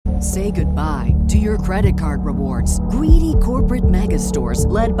Say goodbye to your credit card rewards. Greedy corporate mega stores,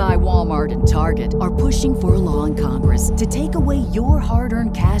 led by Walmart and Target, are pushing for a law in Congress to take away your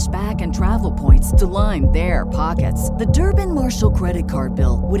hard-earned cash back and travel points to line their pockets. The Durbin-Marshall credit card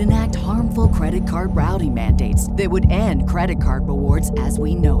bill would enact harmful credit card routing mandates that would end credit card rewards as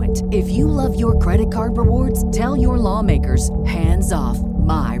we know it. If you love your credit card rewards, tell your lawmakers, hands off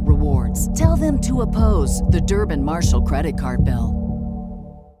my rewards. Tell them to oppose the Durbin-Marshall credit card bill.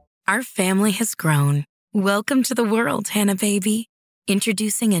 Our family has grown. Welcome to the world, Hannah baby.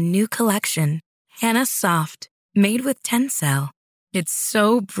 Introducing a new collection, Hannah Soft, made with Tencel. It's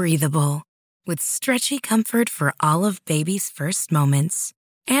so breathable, with stretchy comfort for all of baby's first moments.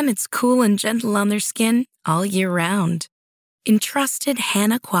 And it's cool and gentle on their skin all year round. Entrusted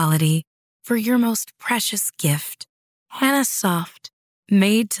Hannah quality for your most precious gift. Hannah Soft,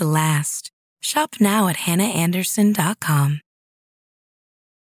 made to last. Shop now at hannahanderson.com.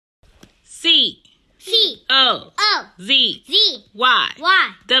 C O Z Y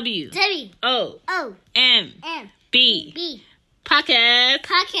W O M B Podcast.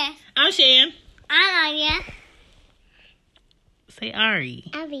 I'm Shan. I'm Anya. Say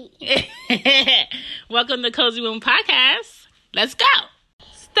Ari. Abby. Welcome to Cozy Womb Podcast. Let's go.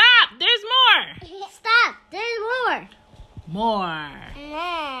 Stop. There's more. Stop. There's More.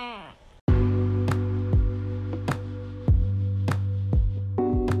 more.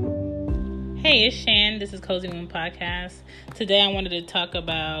 Hey, it's Shan. This is Cozy Womb Podcast. Today I wanted to talk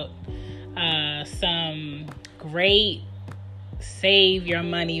about some great save your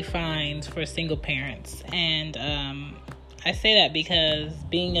money finds for single parents. And I say that because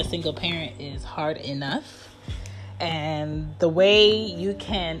being a single parent is hard enough. And the way you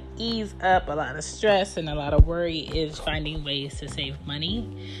can ease up a lot of stress and a lot of worry is finding ways to save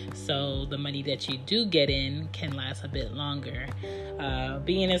money. So the money that you do get in can last a bit longer.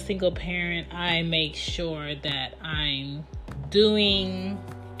 Being a single parent, I make sure that I'm doing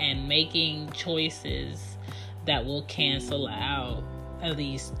and making choices that will cancel out at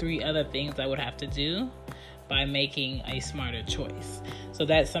least 3 other things I would have to do by making a smarter choice. So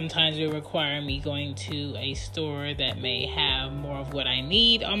that sometimes will require me going to a store that may have more of what I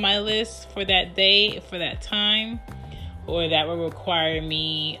need on my list for that day, for that time, or that will require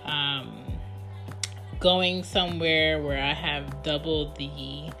me going somewhere where I have double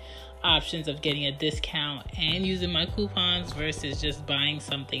the options of getting a discount and using my coupons versus just buying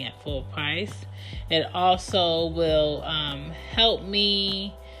something at full price. It also will help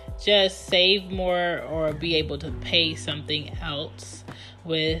me just save more or be able to pay something else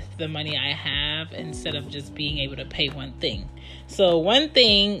with the money I have instead of just being able to pay one thing. So one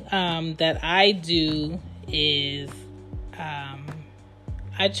thing that I do is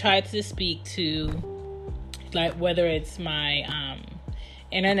I try to speak to, like, whether it's my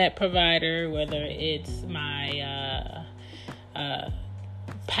internet provider, whether it's my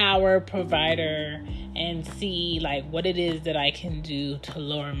power provider, and see like what it is that I can do to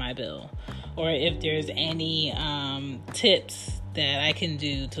lower my bill, or if there's any tips that I can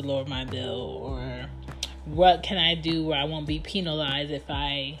do to lower my bill, or what can I do where I won't be penalized if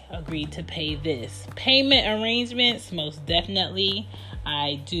I agree to pay this. Payment arrangements, most definitely.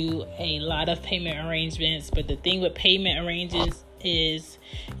 I do a lot of payment arrangements, but the thing with payment arrangements is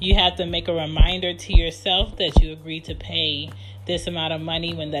you have to make a reminder to yourself that you agree to pay this amount of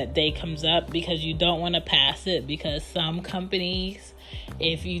money when that day comes up, because you don't want to pass it, because some companies,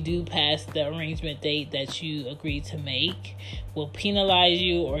 if you do pass the arrangement date that you agreed to make, will penalize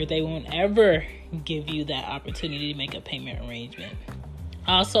you, or they won't ever give you that opportunity to make a payment arrangement.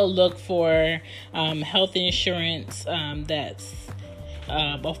 Also look for health insurance that's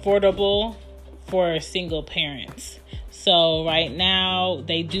affordable for single parents. So right now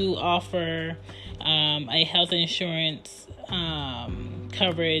they do offer a health insurance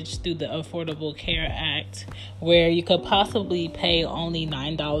coverage through the Affordable Care Act, where you could possibly pay only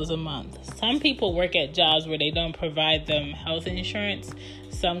 $9 a month. Some people work at jobs where they don't provide them health insurance.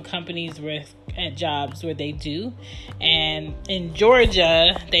 Some companies work at jobs where they do. And in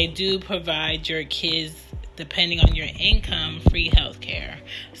Georgia, they do provide your kids, depending on your income, free health care.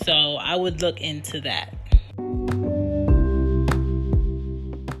 So I would look into that.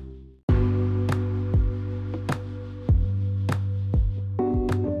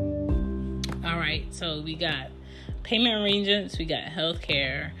 So we got payment arrangements, we got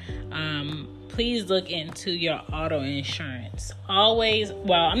healthcare. Please look into your auto insurance. Always,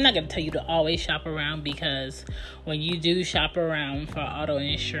 well, I'm not going to tell you to always shop around, because when you do shop around for auto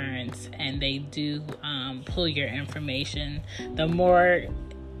insurance and they do pull your information, the more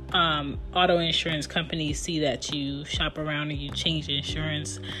auto insurance companies see that you shop around and you change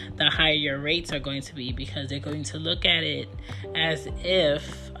insurance, the higher your rates are going to be, because they're going to look at it as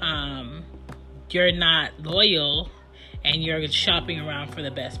if you're not loyal and you're shopping around for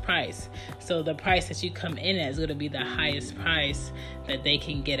the best price. So the price that you come in at is going to be the highest price that they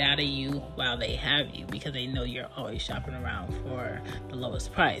can get out of you while they have you, because they know you're always shopping around for the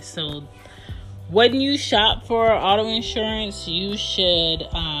lowest price. So when you shop for auto insurance, you should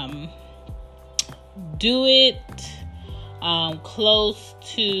do it close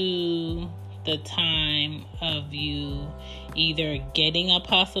to the time of you either getting a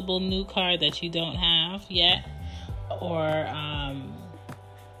possible new car that you don't have yet, or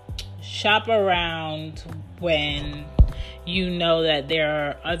shop around when you know that there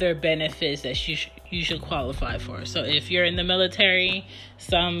are other benefits that you should qualify for. So if you're in the military,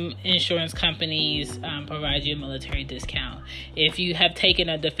 some insurance companies provide you a military discount. If you have taken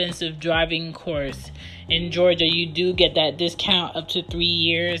a defensive driving course in Georgia, you do get that discount up to 3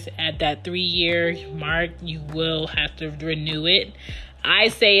 years. At that 3-year mark, you will have to renew it. I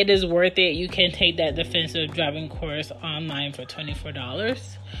say it is worth it. You can take that defensive driving course online for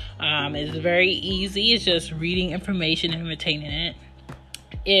 $24. It's very easy. It's just reading information and retaining it.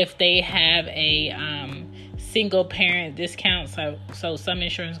 If they have a single parent discount, so some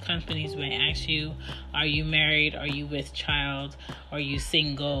insurance companies may ask you, are you married? Are you with child? Are you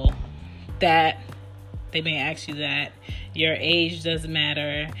single? That they may ask you that. Your age doesn't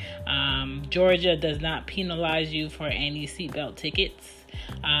matter. Georgia does not penalize you for any seatbelt tickets.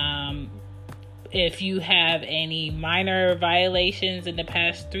 If you have any minor violations in the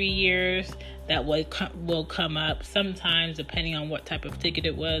past 3 years, that will come up. Sometimes, depending on what type of ticket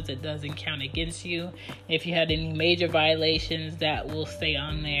it was, it doesn't count against you. If you had any major violations, that will stay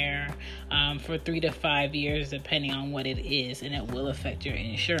on there for 3 to 5 years, depending on what it is, and it will affect your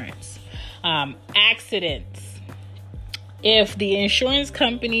insurance. Accidents. If the insurance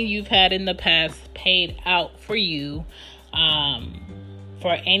company you've had in the past paid out for you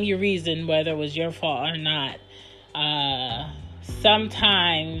for any reason, whether it was your fault or not,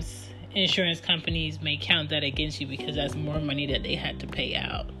 sometimes insurance companies may count that against you because that's more money that they had to pay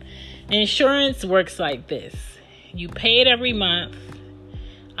out. Insurance works like this. You pay it every month,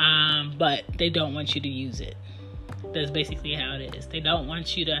 but they don't want you to use it. That's basically how it is. They don't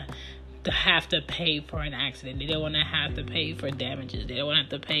want you to have to pay for an accident. They don't want to have to pay for damages. They don't want to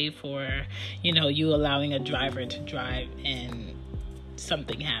have to pay for, you allowing a driver to drive and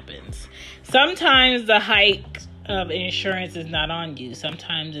something happens. Sometimes the hike of insurance is not on you.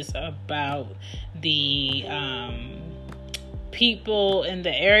 Sometimes it's about the people in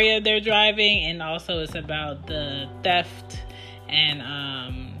the area they're driving, and also it's about the theft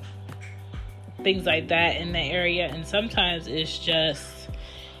and things like that in the area. And sometimes it's just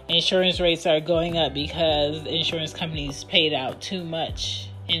insurance rates are going up because insurance companies paid out too much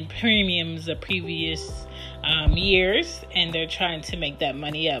in premiums the previous years, and they're trying to make that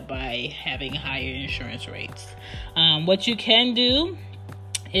money up by having higher insurance rates. What you can do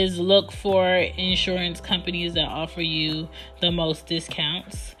is look for insurance companies that offer you the most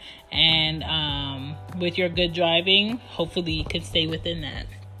discounts, and with your good driving, hopefully you can stay within that.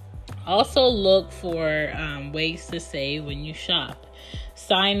 Also look for ways to save when you shop.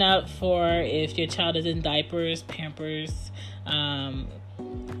 Sign up for, if your child is in diapers, Pampers,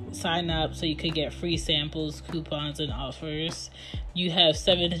 sign up so you could get free samples, coupons, and offers. You have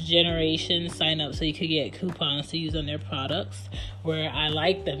 7th Generation, sign up so you could get coupons to use on their products, where I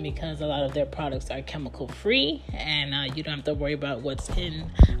like them because a lot of their products are chemical free, and you don't have to worry about what's in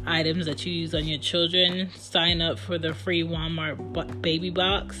items that you use on your children. Sign up for the free Walmart baby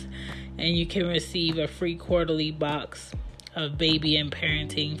box, and you can receive a free quarterly box of baby and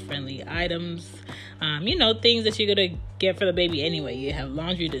parenting friendly items. Things that you're gonna get for the baby anyway. You have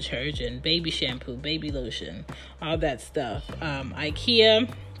laundry detergent, baby shampoo, baby lotion, all that stuff.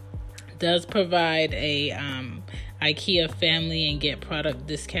 IKEA does provide a IKEA family and get product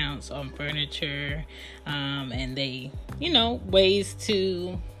discounts on furniture, and they, ways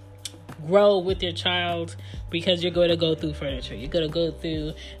to grow with your child, because you're going to go through furniture, you're going to go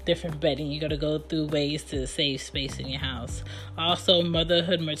through different bedding, you're going to go through ways to save space in your house. Also,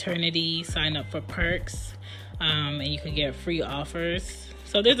 motherhood, maternity, sign up for perks, and you can get free offers.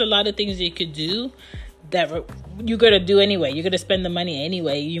 So there's a lot of things you could do that you're going to do anyway. You're going to spend the money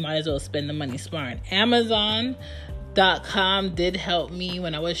anyway. You might as well spend the money smart. Amazon.com did help me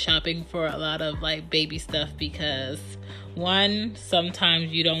when I was shopping for a lot of baby stuff, because one,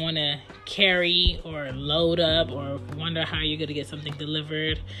 sometimes you don't want to carry or load up or wonder how you're going to get something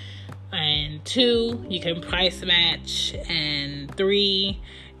delivered. And 2, you can price match. And 3,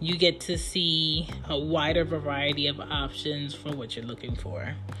 you get to see a wider variety of options for what you're looking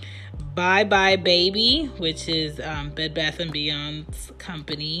for. Bye Bye Baby, which is Bed Bath & Beyond's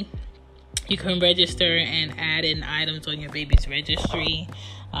company. You can register and add in items on your baby's registry,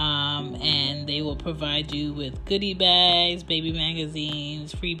 and they will provide you with goodie bags, baby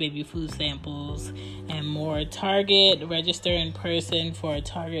magazines, free baby food samples, and more. Target, register in person for a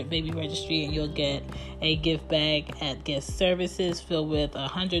Target baby registry, and you'll get a gift bag at guest services filled with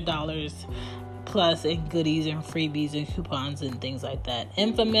 $100 plus in goodies and freebies and coupons and things like that.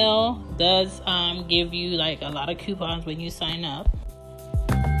 Infamil does give you like a lot of coupons when you sign up.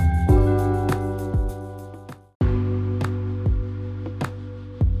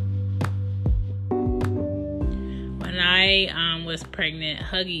 When I was pregnant,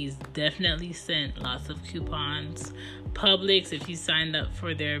 Huggies definitely sent lots of coupons. Publix, if you signed up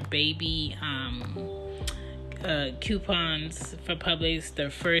for their baby coupons for Publix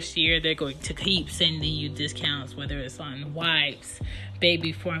the first year, they're going to keep sending you discounts, whether it's on wipes,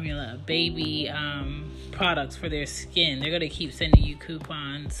 baby formula, baby products for their skin. They're going to keep sending you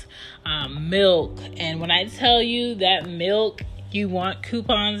coupons. Milk, and when I tell you that milk, you want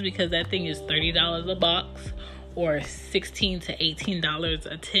coupons because that thing is $30 a box or $16 to $18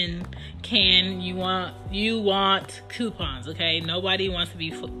 a tin can. You want coupons, okay? Nobody wants to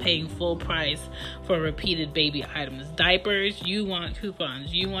be paying full price for repeated baby items. Diapers, you want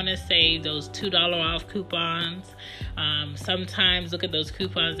coupons. You want to save those $2 off coupons. Sometimes look at those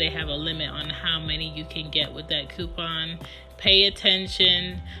coupons. They have a limit on how many you can get with that coupon. Pay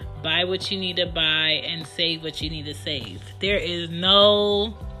attention. Buy what you need to buy and save what you need to save. There is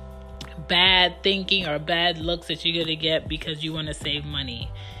no bad thinking or bad looks that you're going to get because you want to save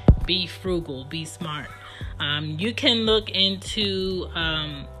money. Be frugal, be smart. You can look into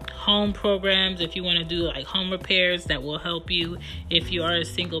home programs if you want to do like home repairs that will help you if you are a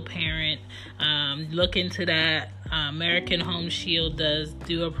single parent. Look into that. American Home Shield does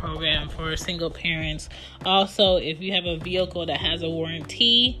do a program for single parents. Also, if you have a vehicle that has a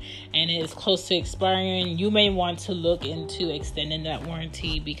warranty and is close to expiring, you may want to look into extending that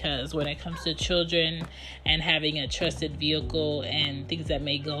warranty, because when it comes to children and having a trusted vehicle and things that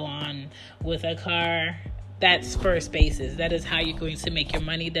may go on with a car, that's first basis. That is how you're going to make your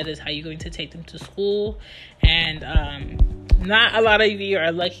money. That is how you're going to take them to school. And not a lot of you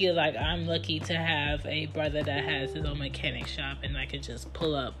are lucky like I'm lucky to have a brother that has his own mechanic shop and I can just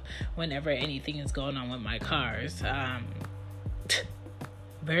pull up whenever anything is going on with my cars.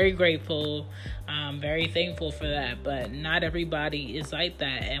 Very grateful, very thankful for that, but not everybody is like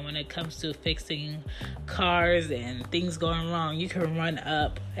that. And when it comes to fixing cars and things going wrong, you can run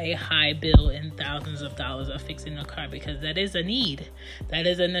up a high bill in thousands of dollars of fixing a car, because that is a need. That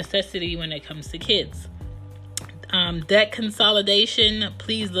is a necessity when it comes to kids. Debt consolidation,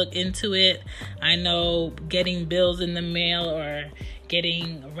 please look into it. I know getting bills in the mail or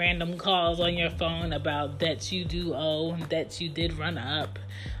getting random calls on your phone about debts you do owe, debts you did run up,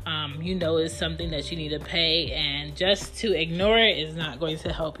 is something that you need to pay, and just to ignore it is not going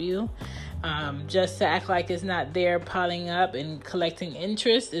to help you. Just to act like it's not there piling up and collecting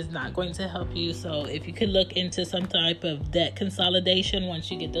interest is not going to help you. So if you could look into some type of debt consolidation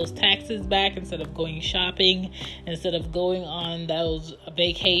once you get those taxes back, instead of going shopping, instead of going on those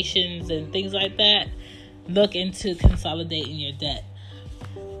vacations and things like that, look into consolidating your debt.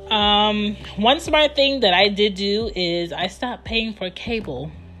 One smart thing that I did do is I stopped paying for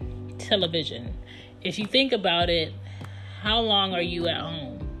cable television. If you think about it, how long are you at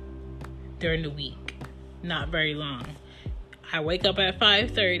home during the week? Not very long. I wake up at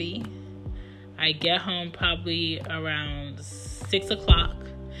 5:30. I get home probably around 6 o'clock.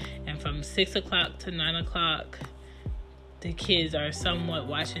 And from 6 o'clock to 9 o'clock, the kids are somewhat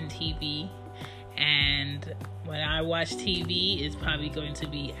watching TV. And when I watch TV, it's probably going to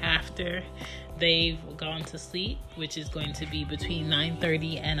be after they've gone to sleep, which is going to be between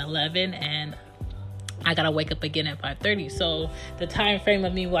 9:30 and 11. And I gotta wake up again at 5:30. So the time frame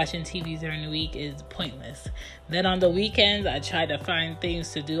of me watching TV during the week is pointless. Then on the weekends, I try to find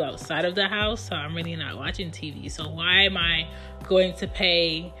things to do outside of the house, so I'm really not watching TV. So why am I going to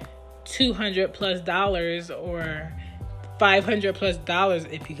pay $200+ or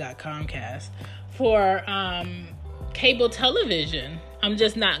 $500+ if you got Comcast for cable television? I'm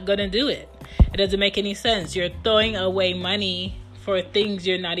just not gonna do it. It doesn't make any sense. You're throwing away money for things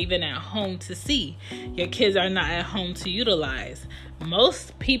you're not even at home to see. Your kids are not at home to utilize.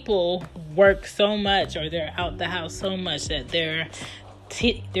 Most people work so much, or they're out the house so much, that their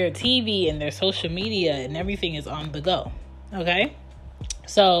TV and their social media and everything is on the go. Okay?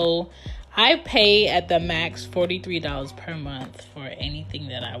 So I pay at the max $43 per month for anything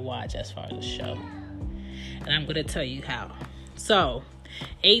that I watch as far as a show. And I'm going to tell you how. So,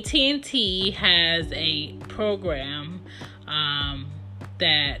 AT&T has a program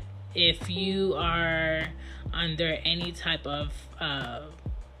that if you are under any type of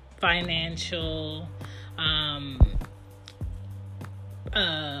financial,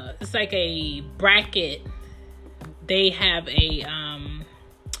 it's like a bracket, they have a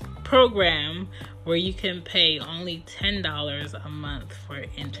program where you can pay only $10 a month for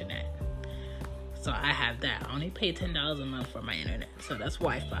internet. So I have that. I only pay $10 a month for my internet. So that's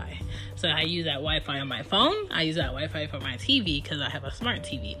Wi-Fi. So I use that Wi-Fi on my phone. I use that Wi-Fi for my TV because I have a smart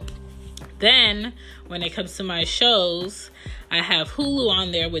TV. Then when it comes to my shows, I have Hulu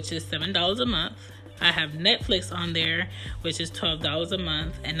on there, which is $7 a month. I have Netflix on there, which is $12 a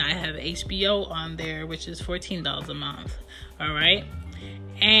month. And I have HBO on there, which is $14 a month. All right.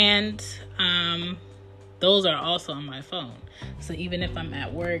 And those are also on my phone. So even if I'm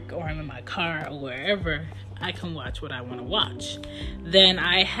at work or I'm in my car or wherever, I can watch what I want to watch. Then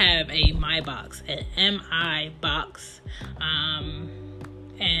I have a MyBox, an MI box.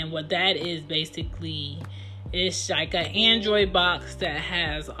 And what that is basically, it's like an Android box that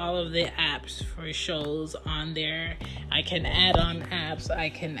has all of the apps for shows on there. I can add on apps. I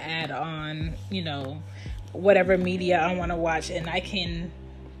can add on, whatever media I want to watch. And I can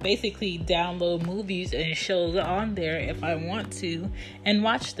basically download movies and shows on there if I want to and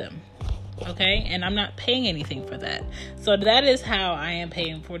watch them. Okay? And I'm not paying anything for that. So that is how I am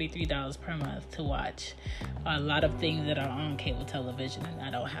paying $43 per month to watch a lot of things that are on cable television, and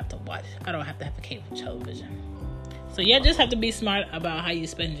I don't have to have a cable television. So you just have to be smart about how you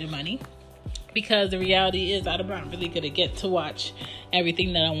spend your money, because the reality is I'm not really going to get to watch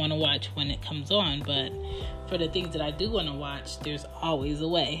everything that I want to watch when it comes on, but for the things that I do want to watch, there's always a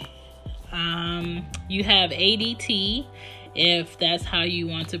way. You have ADT. If that's how you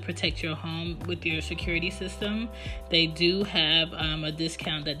want to protect your home with your security system, they do have a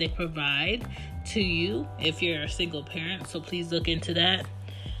discount that they provide to you if you're a single parent. So please look into that.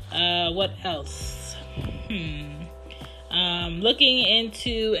 What else? Looking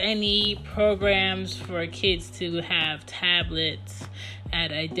into any programs for kids to have tablets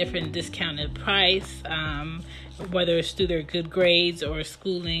at a different discounted price, whether it's through their good grades or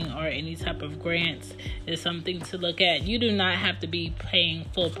schooling or any type of grants, is something to look at. You do not have to be paying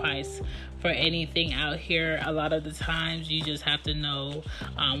full price for anything out here. A lot of the times you just have to know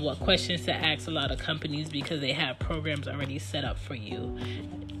what questions to ask a lot of companies, because they have programs already set up for you.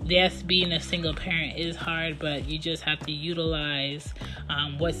 Yes, being a single parent is hard, but you just have to utilize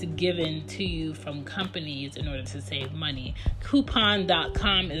what's given to you from companies in order to save money.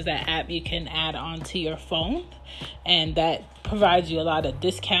 Coupon.com is that app you can add onto your phone, and that provides you a lot of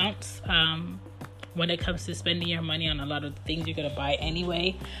discounts when it comes to spending your money on a lot of things you're going to buy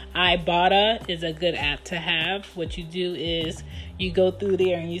anyway. Ibotta is a good app to have. What you do is you go through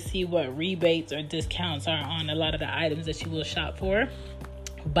there and you see what rebates or discounts are on a lot of the items that you will shop for.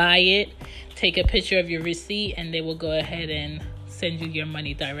 Buy it, take a picture of your receipt, and they will go ahead and send you your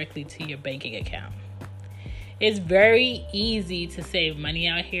money directly to your banking account. It's very easy to save money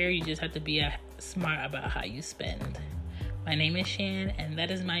out here. You just have to be smart about how you spend. My name is Shan, and that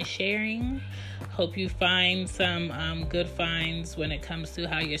is my sharing. Hope you find some good finds when it comes to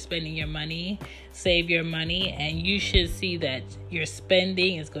how you're spending your money. Save your money, and you should see that your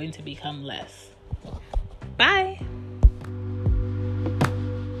spending is going to become less. Bye.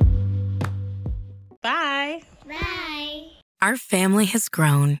 Bye. Bye. Our family has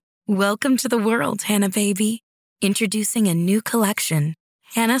grown. Welcome to the world, Hannah baby. Introducing a new collection,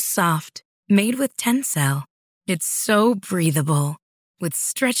 Hannah Soft, made with Tencel. It's so breathable, with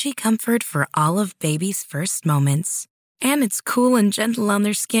stretchy comfort for all of baby's first moments. And it's cool and gentle on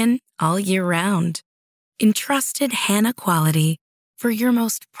their skin all year round. Entrusted Hannah quality for your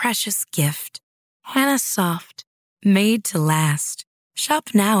most precious gift. Hannah Soft, made to last. Shop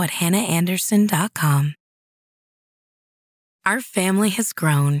now at hannahanderson.com. Our family has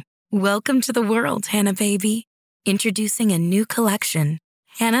grown. Welcome to the world, Hannah baby. Introducing a new collection,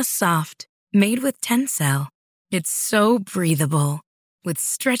 Hannah Soft, made with Tencel. It's so breathable, with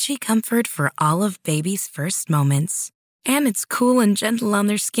stretchy comfort for all of baby's first moments. And it's cool and gentle on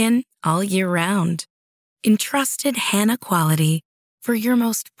their skin all year round. Entrusted Hannah quality for your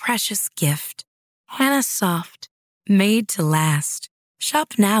most precious gift. Hannah Soft, made to last.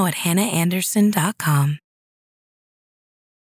 Shop now at hannahanderson.com.